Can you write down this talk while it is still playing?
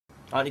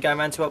Aren't you going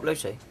round to help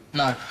Lucy?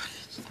 No.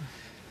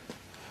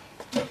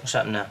 What's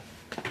happened now?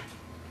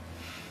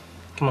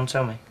 Come on,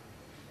 tell me.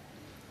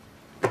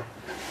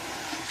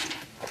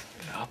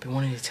 I've been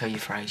wanting to tell you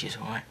for ages,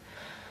 all right?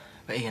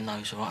 But Ian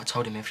knows, all right? I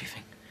told him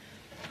everything.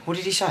 What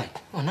did he say?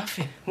 Well,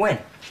 nothing. When?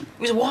 It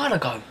was a while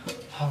ago.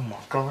 Oh, my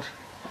God.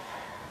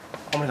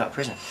 I'm gonna go to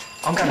prison.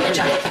 I'm going to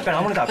prison. Ben,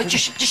 I'm gonna go to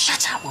prison. Just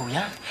shut up, will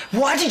ya?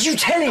 Why did you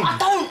tell him? I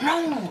don't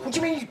know. What do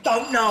you mean you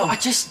don't know? I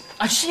just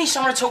need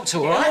someone to talk to,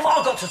 all right? Who have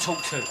I got to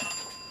talk to?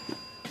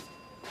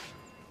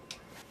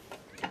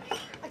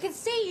 I can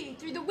see you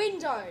through the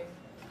window.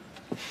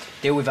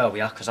 Deal with her, will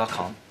ya? Because I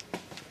can't.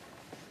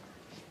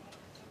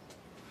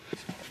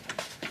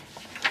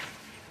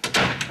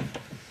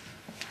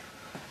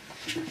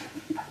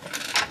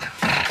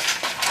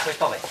 Where's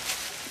Bobby?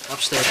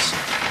 Upstairs.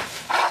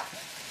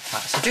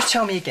 Right, so just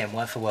tell me again,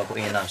 word for word, what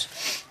Ian knows.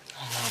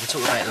 Oh, no, we'll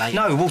talk about it later.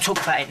 No, we'll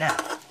talk about it now.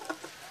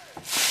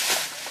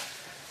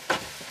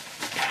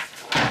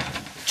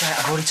 Jay,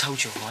 I've already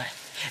told you, all right?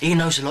 Ian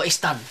knows a lot. It's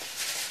done.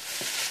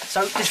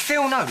 So, does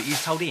Phil know that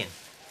you've told Ian?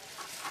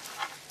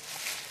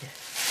 Yeah.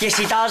 Yes,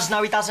 he does.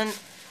 No, he doesn't.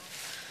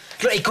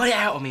 Look, he got it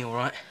out of me, all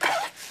right?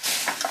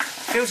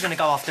 Phil's gonna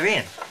go after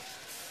Ian.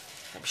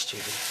 Don't be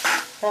stupid.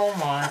 Oh,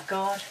 my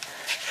God.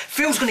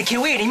 Phil's gonna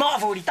kill Ian. He might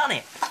have already done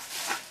it.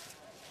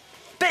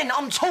 Ben,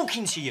 I'm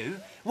talking to you.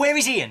 Where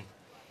is Ian?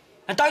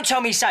 And don't tell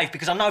me he's safe,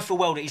 because I know full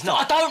well that he's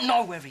not. I don't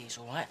know where he is,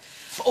 all right?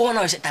 But all I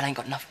know is that Dad ain't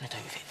got nothing to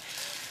do with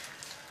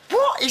it.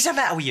 What is the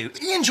matter with you?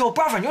 Ian's your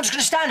brother, and you're just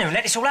gonna stand there and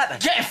let this all happen?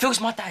 Yeah, and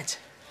Phil's my dad.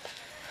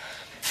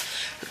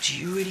 Look, do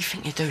you really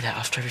think you'd do that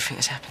after everything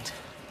that's happened?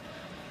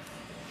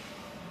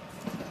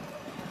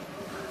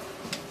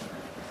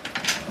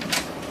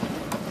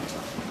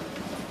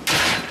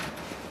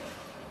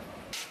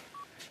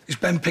 Is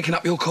Ben picking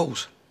up your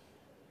calls?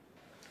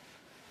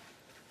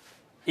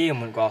 Ian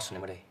wouldn't grass on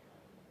him, would he?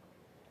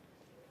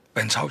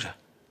 Ben told you.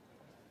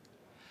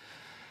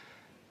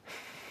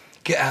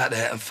 Get out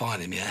there and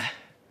find him, yeah?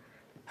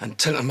 And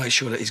tell him to make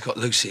sure that he's got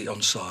Lucy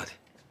on side.